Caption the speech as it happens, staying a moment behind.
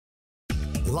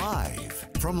Live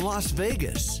from Las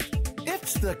Vegas,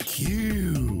 it's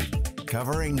theCUBE,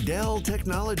 covering Dell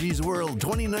Technologies World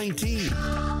 2019.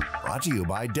 Brought to you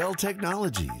by Dell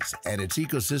Technologies and its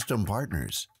ecosystem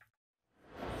partners.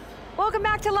 Welcome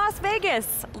back to Las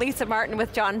Vegas. Lisa Martin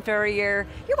with John Furrier.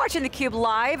 You're watching theCUBE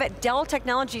live at Dell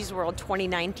Technologies World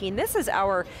 2019. This is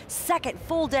our second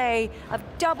full day of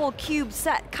double CUBE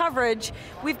set coverage.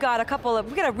 We've got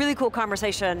a really cool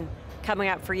conversation coming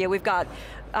up for you. We've got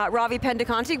Ravi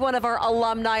Pendekanti, one of our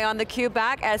alumni on theCUBE,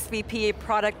 back, SVP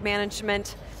Product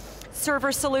Management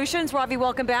Server Solutions. Ravi,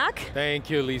 welcome back. Thank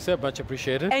you, Lisa, much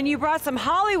appreciated. And you brought some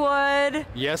Hollywood.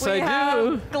 Yes, I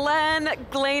do. Glenn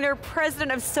Gainor,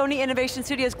 President of Sony Innovation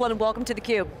Studios. Glenn, welcome to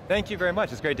theCUBE. Thank you very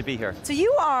much, it's great to be here. So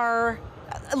you I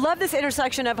love this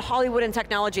intersection of Hollywood and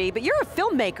technology, but you're a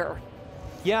filmmaker.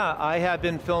 Yeah, I have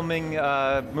been filming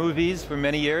movies for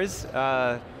many years.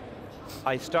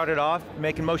 I started off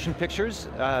making motion pictures.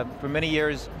 For many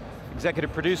years,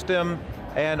 executive produced them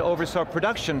and oversaw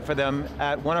production for them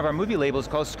at one of our movie labels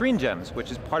called Screen Gems,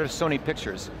 which is part of Sony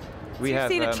Pictures. You've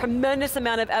seen a tremendous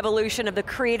amount of evolution of the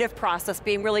creative process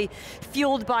being really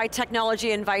fueled by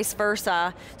technology and vice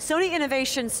versa. Sony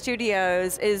Innovation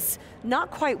Studios is not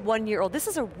quite 1 year old. This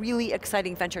is a really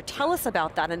exciting venture. Tell us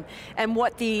about that and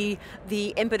what the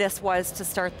impetus was to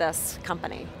start this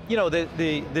company. You know,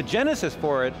 the genesis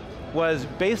for it was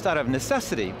based out of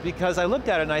necessity, because I looked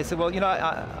at it and I said, well, you know,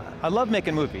 I love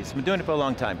making movies. I've been doing it for a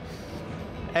long time.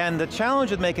 And the challenge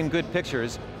with making good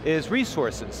pictures is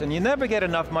resources, and you never get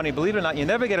enough money, believe it or not, you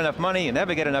never get enough money, you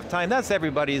never get enough time. That's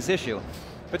everybody's issue,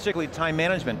 particularly time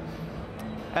management.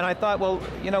 And I thought, well,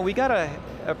 you know, we got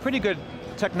a pretty good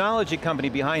technology company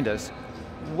behind us.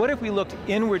 What if we looked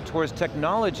inward towards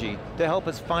technology to help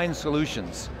us find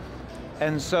solutions?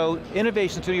 And so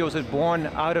Innovation Studios was born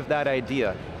out of that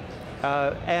idea.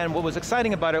 And what was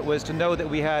exciting about it was to know that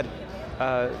we had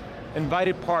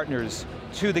invited partners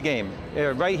to the game,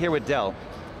 right here with Dell,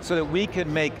 so that we could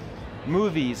make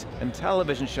movies and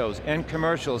television shows and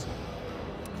commercials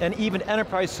and even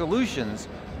enterprise solutions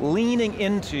leaning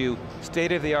into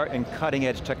state-of-the-art and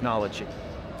cutting-edge technology.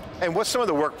 And what's some of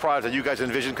the work products that you guys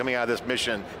envision coming out of this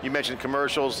mission? You mentioned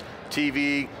commercials,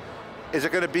 TV. Is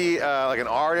it going to be like an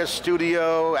artist,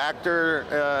 studio,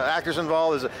 actors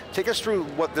involved? Take us through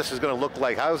what this is going to look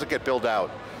like. How does it get built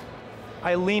out?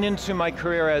 I lean into my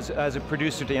career as a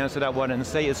producer to answer that one and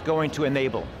say it's going to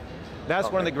enable.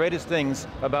 That's one of the greatest things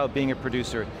about being a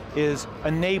producer, is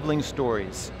enabling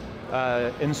stories,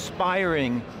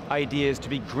 inspiring ideas to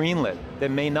be greenlit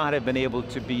that may not have been able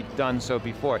to be done so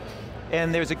before.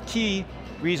 And there's a key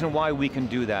reason why we can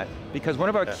do that, because one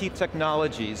of our key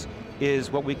technologies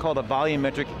is what we call the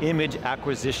volumetric image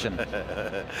acquisition.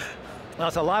 Now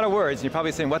it's a lot of words, and you're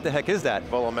probably saying, what the heck is that?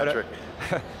 Volumetric.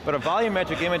 But a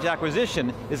volumetric image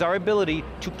acquisition is our ability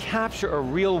to capture a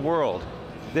real world,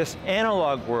 this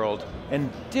analog world,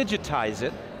 and digitize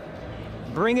it,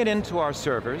 bring it into our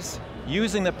servers,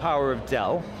 using the power of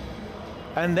Dell,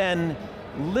 and then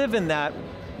live in that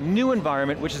new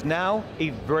environment, which is now a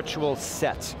virtual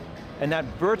set. And that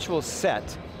virtual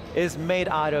set is made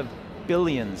out of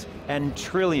billions and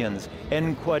trillions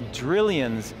and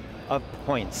quadrillions of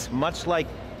points, much like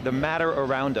the matter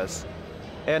around us.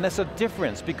 And that's a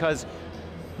difference, because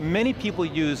many people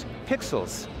use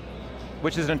pixels,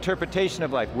 which is an interpretation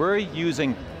of life. We're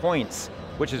using points,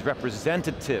 which is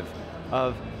representative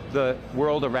of the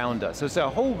world around us. So it's a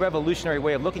whole revolutionary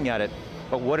way of looking at it,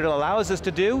 but what it allows us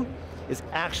to do is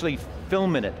actually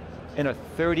film in it in a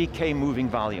 30K moving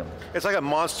volume. It's like a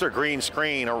monster green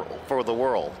screen for the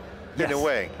world. Yes. In a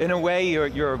way. In a way,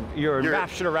 you're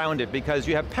enraptured around it because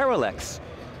you have parallax.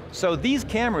 So these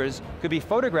cameras could be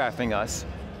photographing us,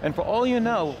 and for all you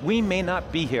know, we may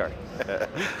not be here.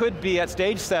 We could be at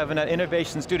stage 7 at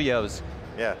Innovation Studios.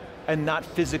 Yeah. And not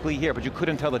physically here, but you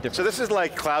couldn't tell the difference. So this is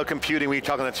like cloud computing, we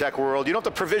talk in the tech world. You don't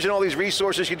have to provision all these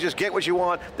resources, you just get what you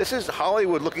want. This is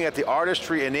Hollywood looking at the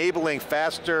artistry, enabling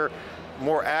faster,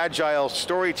 more agile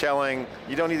storytelling.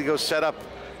 You don't need to go set up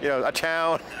a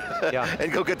town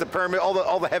and go get the permit,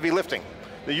 all the heavy lifting.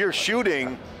 You're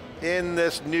shooting in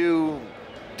this new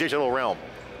digital realm.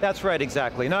 That's right,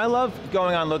 exactly. Now I love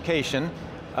going on location,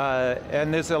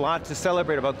 and there's a lot to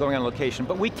celebrate about going on location,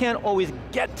 but we can't always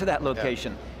get to that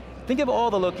location. Yeah. Think of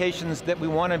all the locations that we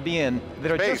want to be in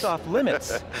that are just off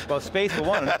limits. Well, space for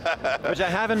one, which I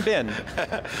haven't been.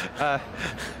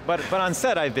 But on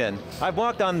set I've been. I've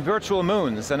walked on virtual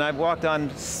moons, and I've walked on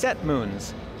set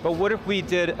moons. But what if we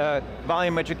did a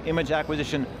volumetric image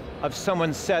acquisition of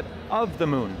someone's set of the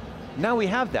moon? Now we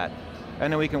have that,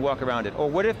 and then we can walk around it. Or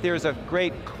what if there's a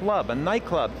great club, a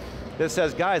nightclub, that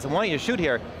says, guys, I want you to shoot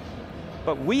here.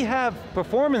 But we have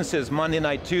performances Monday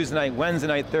night, Tuesday night, Wednesday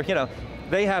night,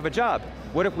 they have a job.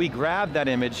 What if we grab that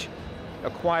image,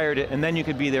 acquired it, and then you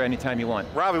could be there anytime you want?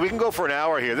 Ravi, we can go for an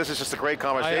hour here. This is just a great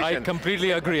conversation. I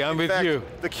completely agree, I'm with fact, you.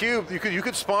 theCUBE, you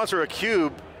could sponsor a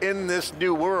CUBE in this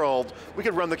new world. We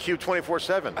could run theCUBE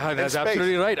 24/7. That's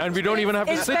absolutely right, and we don't even have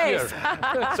to sit here.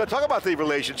 So talk about the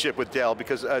relationship with Dell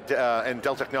because, and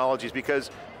Dell Technologies,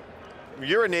 because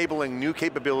you're enabling new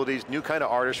capabilities, new kind of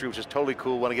artistry, which is totally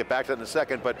cool. Want to get back to that in a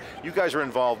second, but you guys are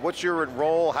involved. What's your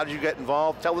role? How did you get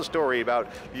involved? Tell the story about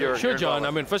your Sure, John.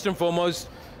 I mean, first and foremost,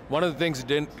 one of the things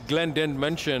Glenn didn't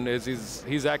mention is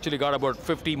he's actually got about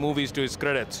 50 movies to his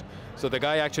credits. So the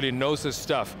guy actually knows his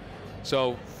stuff.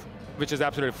 So, which is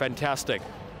absolutely fantastic.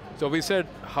 So we said,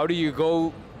 how do you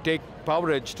go take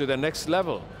PowerEdge to the next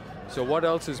level? So what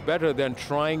else is better than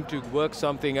trying to work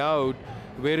something out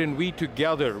wherein we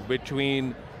together,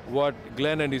 between what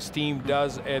Glenn and his team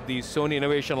does at the Sony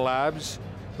Innovation Labs,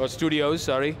 or Studios,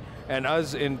 sorry, and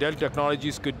us in Dell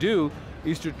Technologies could do,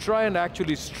 is to try and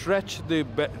actually stretch the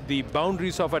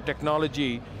boundaries of our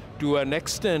technology to an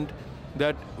extent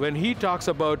that when he talks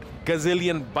about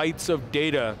gazillion bytes of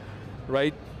data,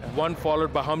 right, one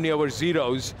followed by how many of our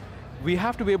zeros, we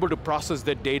have to be able to process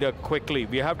that data quickly.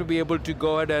 We have to be able to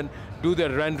go ahead and do the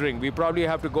rendering. We probably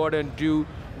have to go ahead and do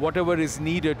whatever is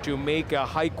needed to make a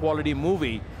high quality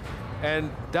movie. And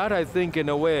that, I think, in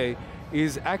a way,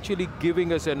 is actually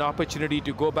giving us an opportunity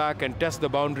to go back and test the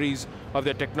boundaries of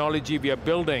the technology we are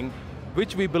building,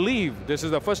 which we believe this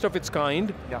is the first of its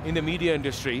kind in the media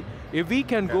industry. If we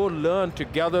can go learn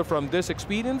together from this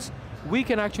experience, we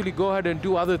can actually go ahead and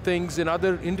do other things in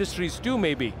other industries too,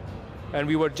 maybe. And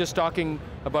we were just talking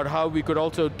about how we could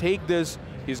also take this.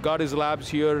 He's got his labs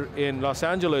here in Los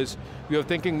Angeles. We are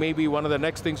thinking maybe one of the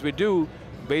next things we do,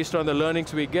 based on the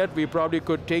learnings we get, we probably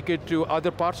could take it to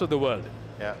other parts of the world.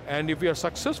 Yeah. And if we are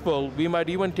successful, we might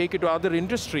even take it to other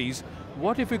industries.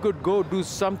 What if we could go do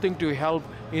something to help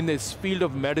in this field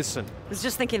of medicine? I was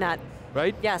just thinking that.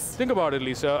 Right? Yes. Think about it,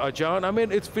 Lisa, John, I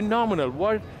mean, it's phenomenal.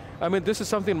 This is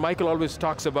something Michael always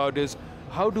talks about, is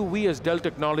how do we as Dell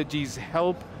Technologies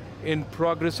help in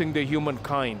progressing the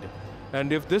humankind?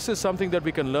 And if this is something that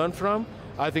we can learn from,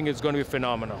 I think it's going to be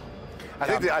phenomenal.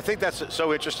 I think that's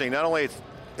so interesting. Not only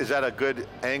is that a good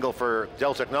angle for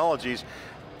Dell Technologies,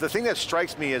 the thing that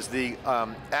strikes me is the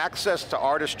access to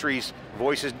artistry's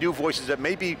voices, new voices that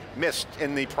may be missed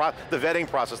in the vetting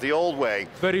process, the old way.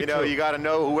 Very true. You got to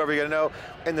know whoever you got to know.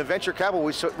 In the venture capital,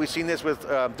 we've seen this with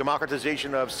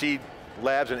democratization of seed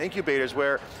labs and incubators,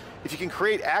 where if you can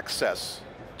create access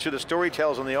to the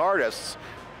storytellers and the artists,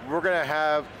 we're going to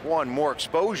have, one, more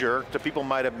exposure to people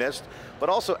might have missed, but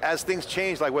also as things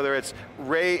change, like whether it's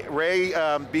ray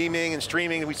beaming and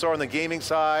streaming we saw on the gaming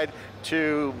side,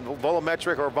 to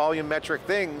volumetric or volumetric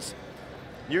things,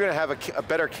 you're going to have a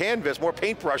better canvas, more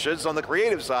paintbrushes on the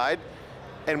creative side,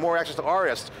 and more access to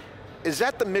artists. Is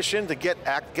that the mission, to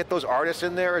get those artists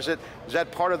in there? Is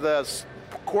that part of the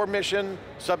core mission,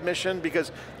 submission?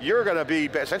 Because you're going to be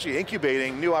essentially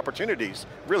incubating new opportunities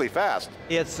really fast.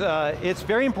 It's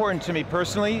very important to me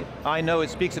personally. I know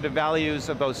it speaks to the values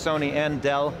of both Sony and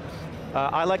Dell.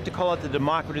 I like to call it the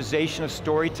democratization of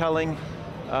storytelling.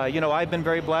 I've been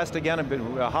very blessed, again, I've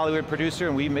been a Hollywood producer,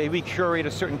 and we curate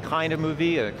a certain kind of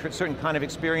movie, a certain kind of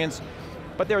experience,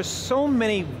 but there are so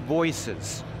many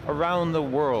voices around the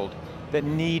world that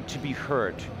need to be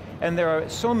heard. And there are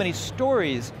so many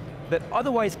stories that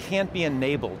otherwise can't be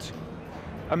enabled.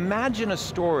 Imagine a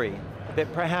story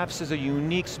that perhaps is a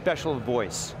unique, special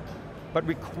voice, but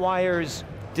requires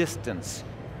distance.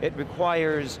 It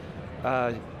requires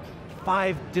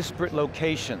 5 disparate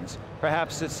locations.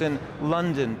 Perhaps it's in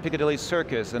London, Piccadilly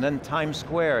Circus, and then Times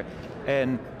Square,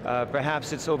 and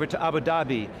perhaps it's over to Abu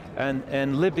Dhabi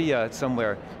and Libya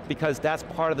somewhere, because that's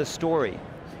part of the story.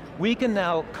 We can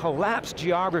now collapse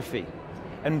geography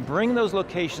and bring those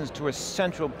locations to a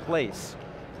central place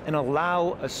and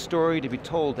allow a story to be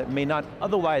told that may not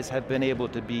otherwise have been able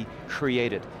to be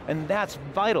created. And that's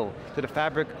vital to the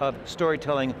fabric of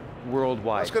storytelling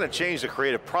worldwide. It's going to change the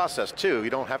creative process too. You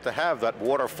don't have to have that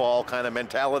waterfall kind of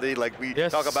mentality like we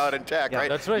talk about in tech, right?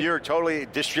 That's right. You're totally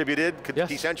distributed,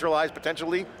 decentralized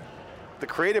potentially. The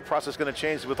creative process is going to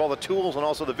change with all the tools and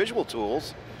also the visual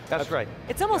tools. That's right.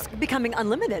 It's almost becoming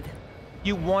unlimited.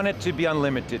 You want it to be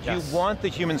unlimited. Yes. You want the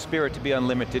human spirit to be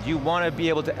unlimited. You want to be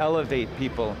able to elevate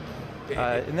people.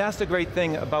 And that's the great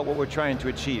thing about what we're trying to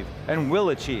achieve, and will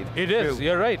achieve. It is,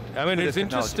 you're right. I mean, it's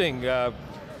interesting.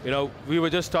 We were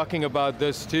just talking about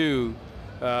this too,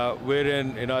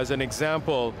 wherein, as an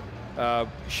example,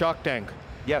 Shark Tank.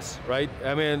 Yes. Right?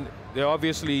 I mean, they're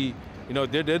obviously,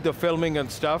 they did the filming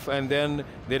and stuff, and then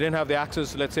they didn't have the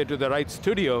access, let's say, to the right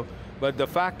studio, but the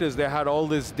fact is they had all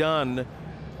this done,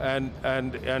 and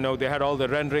they had all the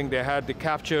rendering, they had the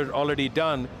capture already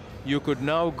done. You could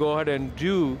now go ahead and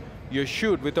do your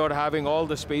shoot without having all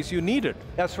the space you needed.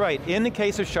 That's right. In the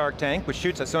case of Shark Tank, which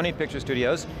shoots at Sony Picture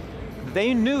Studios,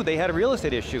 they knew they had a real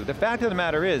estate issue. The fact of the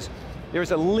matter is,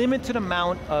 there's a limited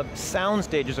amount of sound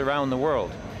stages around the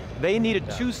world. They needed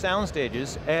 2 sound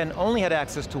stages and only had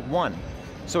access to 1.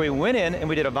 So we went in and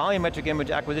we did a volumetric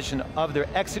image acquisition of their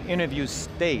exit interview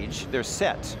stage, their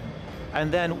set.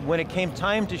 And then when it came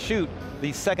time to shoot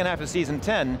the second half of season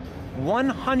 10,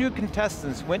 100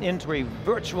 contestants went into a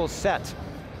virtual set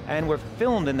and were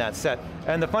filmed in that set.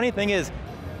 And the funny thing is,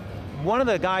 one of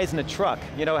the guys in the truck,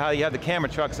 you know how you have the camera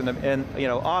trucks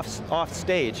off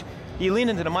stage, he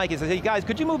leaned into the mic, he said, hey guys,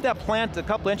 could you move that plant a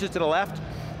couple inches to the left?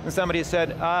 And somebody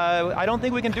said, I don't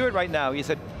think we can do it right now. He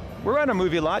said, we're on a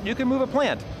movie lot, you can move a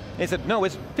plant. And he said, no,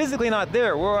 it's physically not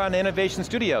there, we're on Innovation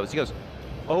Studios. He goes,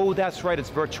 oh, that's right, it's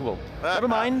virtual. Never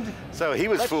mind. So he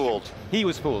was fooled. He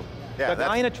was fooled. Yeah, the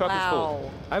guy in the truck was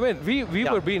fooled. I mean, we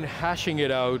were been hashing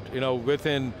it out,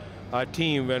 within our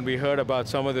team when we heard about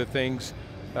some of the things,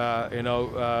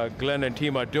 Glenn and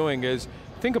team are doing is,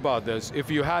 think about this,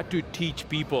 if you had to teach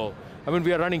people, I mean,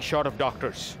 we are running short of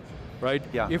doctors, right?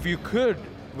 Yeah. If you could,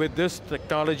 with this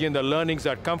technology and the learnings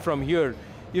that come from here,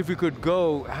 if you could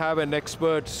go have an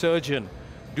expert surgeon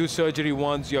do surgery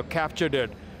once, you've captured it,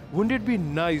 wouldn't it be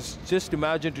nice, just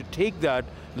imagine to take that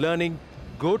learning,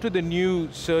 go to the new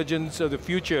surgeons of the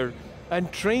future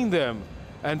and train them,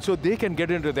 and so they can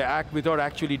get into the act without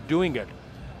actually doing it.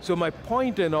 So my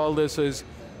point in all this is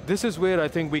where I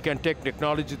think we can take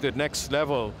technology to the next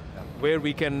level, where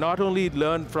we can not only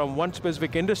learn from one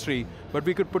specific industry, but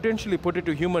we could potentially put it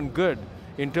to human good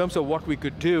in terms of what we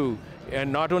could do,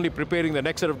 and not only preparing the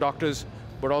next set of doctors,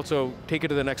 but also take it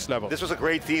to the next level. This was a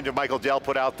great theme that Michael Dell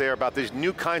put out there about these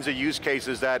new kinds of use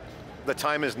cases that the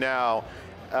time is now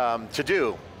to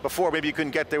do. Before, maybe you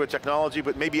couldn't get there with technology,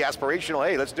 but maybe aspirational,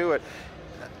 hey, let's do it.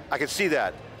 I can see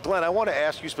that. Glenn, I want to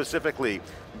ask you specifically,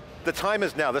 the time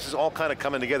is now, this is all kind of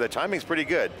coming together. The timing's pretty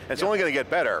good, and it's only going to get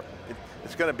better.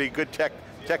 It's going to be good tech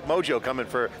mojo coming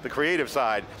for the creative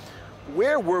side.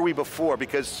 Where were we before?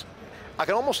 Because I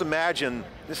can almost imagine,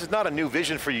 this is not a new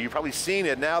vision for you, you've probably seen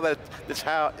it, now that it's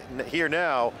here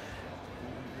now.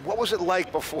 What was it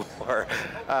like before?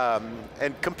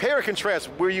 And compare and contrast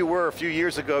where you were a few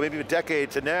years ago, maybe a decade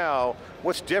to now.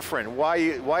 What's different? Why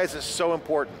is this so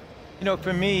important?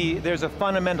 For me, there's a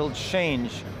fundamental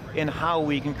change in how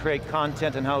we can create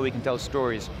content and how we can tell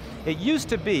stories. It used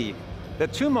to be the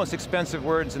 2 most expensive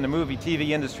words in the movie, TV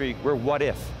industry were what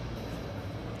if.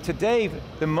 Today,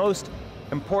 the most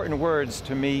important words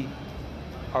to me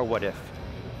are what if.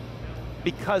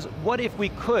 Because what if we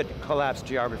could collapse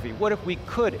geography? What if we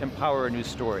could empower a new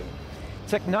story?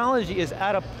 Technology is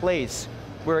at a place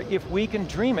where if we can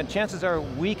dream it, chances are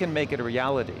we can make it a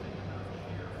reality.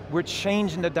 We're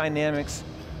changing the dynamics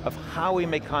of how we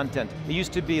make content. It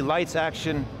used to be lights,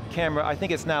 action, camera. I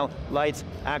think it's now lights,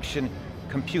 action,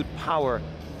 compute power,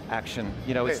 action.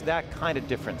 It's that kind of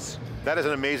difference. That is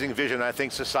an amazing vision. I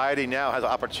think society now has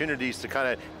opportunities to kind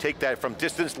of take that from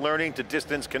distance learning to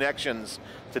distance connections,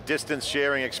 to distance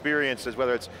sharing experiences,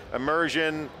 whether it's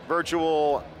immersion,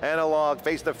 virtual, analog,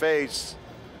 face-to-face.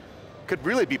 Could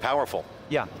really be powerful.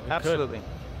 Yeah, absolutely.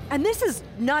 And this is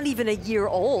not even a year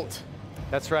old.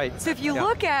 That's right. So if you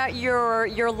look at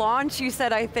your launch, you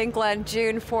said, I think, Glenn,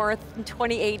 June 4th,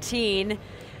 2018,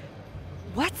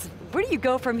 where do you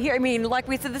go from here? I mean, like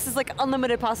we said, this is like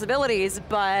unlimited possibilities,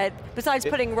 but besides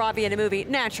putting Ravi in a movie,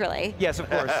 naturally. Yes, of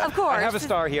course. Of course. I have a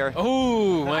star here.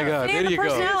 Oh my God, there you go.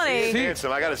 He's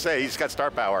handsome, I got to say, he's got star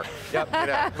power. Yep.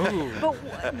 But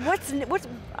what's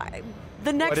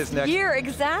the next year,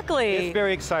 exactly? It's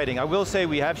very exciting. I will say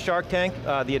we have Shark Tank.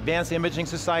 The Advanced Imaging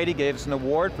Society gave us an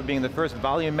award for being the first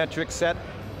volumetric set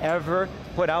ever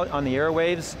put out on the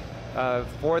airwaves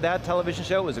for that television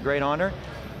show. It was a great honor.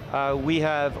 We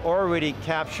have already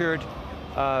captured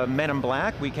Men in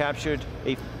Black. We captured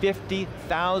a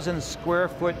 50,000 square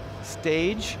foot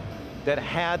stage that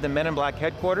had the Men in Black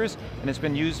headquarters, and it's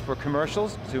been used for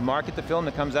commercials to market the film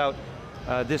that comes out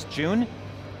this June.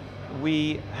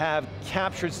 We have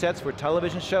captured sets for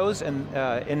television shows, and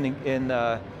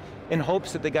in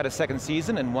hopes that they got a second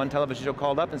season, and one television show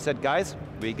called up and said, guys,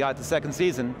 we got the second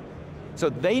season. So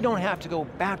they don't have to go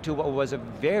back to what was a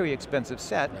very expensive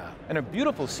set, and a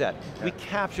beautiful set. We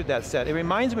captured that set. It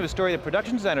reminds me of a story a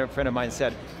production designer friend of mine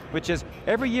said, which is,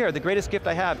 every year, the greatest gift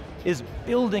I have is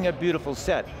building a beautiful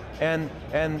set. And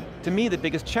to me, the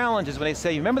biggest challenge is when they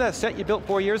say, remember that set you built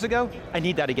 4 years ago? I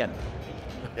need that again.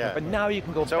 Yeah. But now you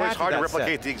can go back to that set. It's always hard to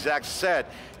replicate the exact set.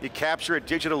 You capture it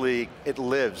digitally, it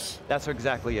lives. That's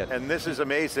exactly it. And this is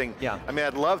amazing. Yeah. I mean,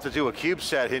 I'd love to do a CUBE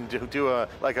set and do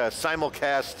like a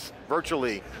simulcast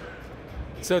virtually.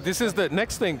 So this is the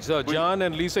next thing. So John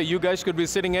and Lisa, you guys could be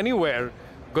sitting anywhere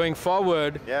going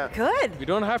forward. Yeah. Good. You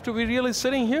don't have to be really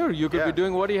sitting here. You could be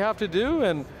doing what you have to do,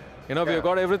 and we've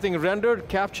got everything rendered,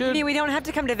 captured. You mean we don't have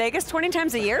to come to Vegas 20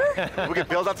 times a year? We could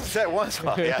build up the set once.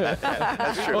 Oh, yeah,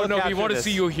 that's true. Oh no, we want to this.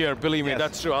 see you here, believe me,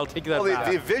 that's true, I'll take that back.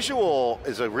 The visual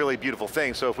is a really beautiful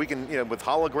thing, so if we can, with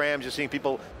holograms, you're seeing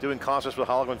people doing concerts with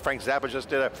holograms. Frank Zappa just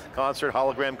did a concert,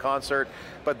 hologram concert,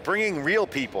 but bringing real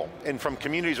people in from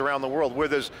communities around the world where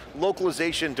there's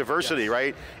localization, diversity,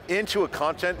 right, into a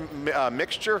content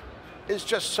mixture is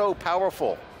just so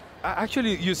powerful.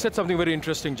 Actually, you said something very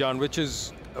interesting, John, which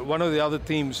is one of the other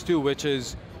themes too, which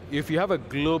is if you have a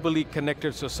globally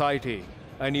connected society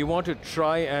and you want to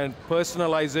try and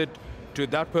personalize it to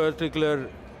that particular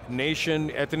nation,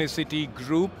 ethnicity,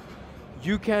 group,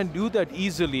 you can do that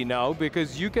easily now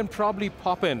because you can probably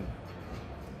pop in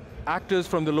actors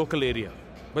from the local area,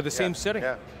 but the same setting.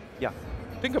 Yeah.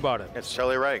 Think about it. That's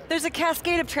totally right. There's a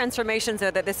cascade of transformations though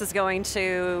that this is going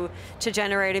to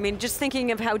generate. I mean, just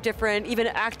thinking of how different even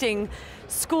acting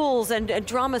schools and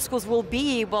drama schools will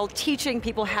be while teaching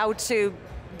people how to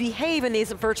behave in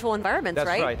these virtual environments, right?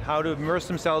 That's right, how to immerse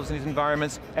themselves in these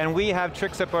environments, and we have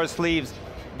tricks up our sleeves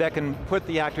that can put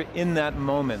the actor in that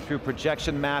moment through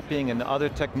projection mapping and other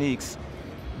techniques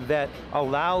that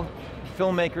allow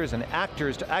filmmakers and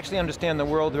actors to actually understand the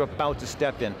world they're about to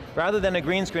step in. Rather than a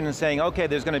green screen and saying, okay,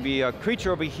 there's going to be a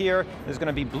creature over here, there's going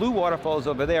to be blue waterfalls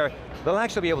over there, they'll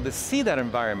actually be able to see that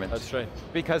environment. That's right.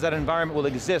 Because that environment will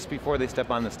exist before they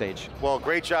step on the stage. Well,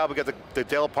 great job, we got the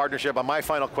Dell partnership. On my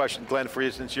final question, Glenn, for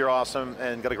you, since you're awesome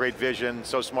and got a great vision,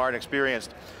 so smart and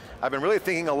experienced, I've been really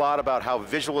thinking a lot about how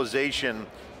visualization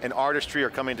and artistry are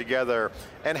coming together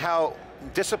and how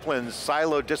disciplines,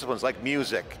 siloed disciplines like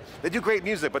music, they do great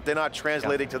music, but they're not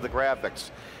translating to the graphics.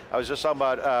 I was just talking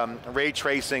about ray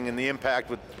tracing and the impact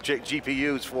with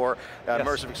GPUs for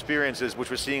immersive experiences, which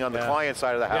we're seeing on the client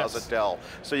side of the house at Dell.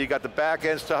 So you got the back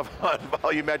end stuff on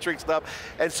volumetric stuff.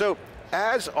 And so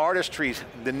as artistry,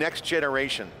 the next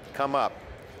generation come up,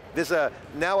 there's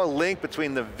now a link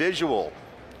between the visual,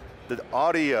 the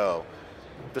audio,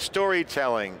 the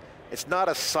storytelling. It's not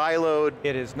a siloed.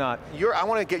 It is not. I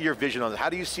want to get your vision on it. How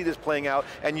do you see this playing out?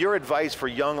 And your advice for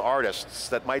young artists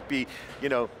that might be,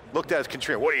 looked at as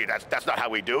contrarian. What are you, that's not how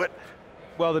we do it?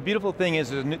 Well, the beautiful thing is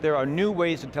there are new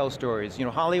ways to tell stories.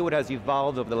 Hollywood has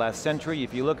evolved over the last century.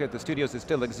 If you look at the studios that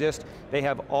still exist, they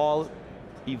have all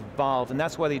evolved, and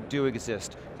that's why they do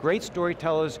exist. Great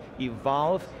storytellers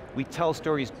evolve. We tell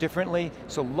stories differently.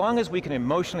 So long as we can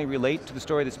emotionally relate to the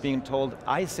story that's being told,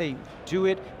 I say do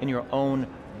it in your own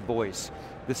voice.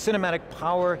 The cinematic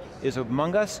power is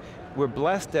among us. We're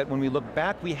blessed that when we look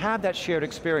back, we have that shared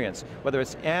experience. Whether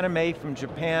it's anime from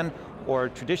Japan or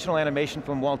traditional animation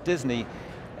from Walt Disney,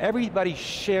 everybody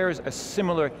shares a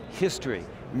similar history.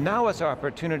 Now it's our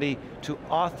opportunity to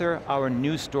author our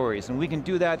new stories, and we can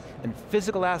do that in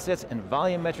physical assets and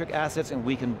volumetric assets, and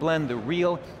we can blend the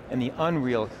real and the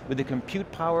unreal. With the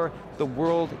compute power, the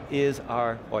world is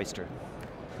our oyster.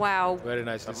 Wow. Very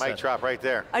nicely said. Mic drop right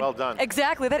there, well done.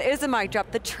 Exactly, that is a mic drop.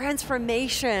 The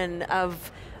transformation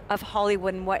of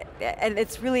Hollywood and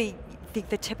it's really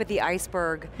the tip of the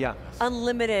iceberg. Yeah.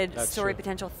 Unlimited story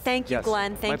potential. Thank you,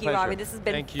 Glenn. Thank you, Ravi. This has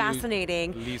been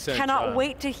fascinating. Lisa, cannot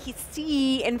wait to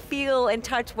see and feel and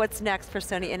touch what's next for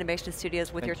Sony Innovation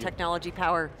Studios with your technology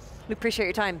power. We appreciate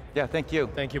your time. Yeah, thank you.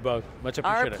 Thank you both, much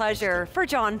appreciated. Our pleasure. For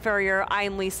John Furrier,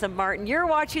 I'm Lisa Martin. You're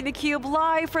watching theCUBE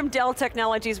live from Dell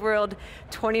Technologies World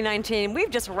 2019. We've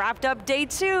just wrapped up day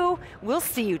 2. We'll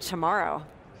see you tomorrow.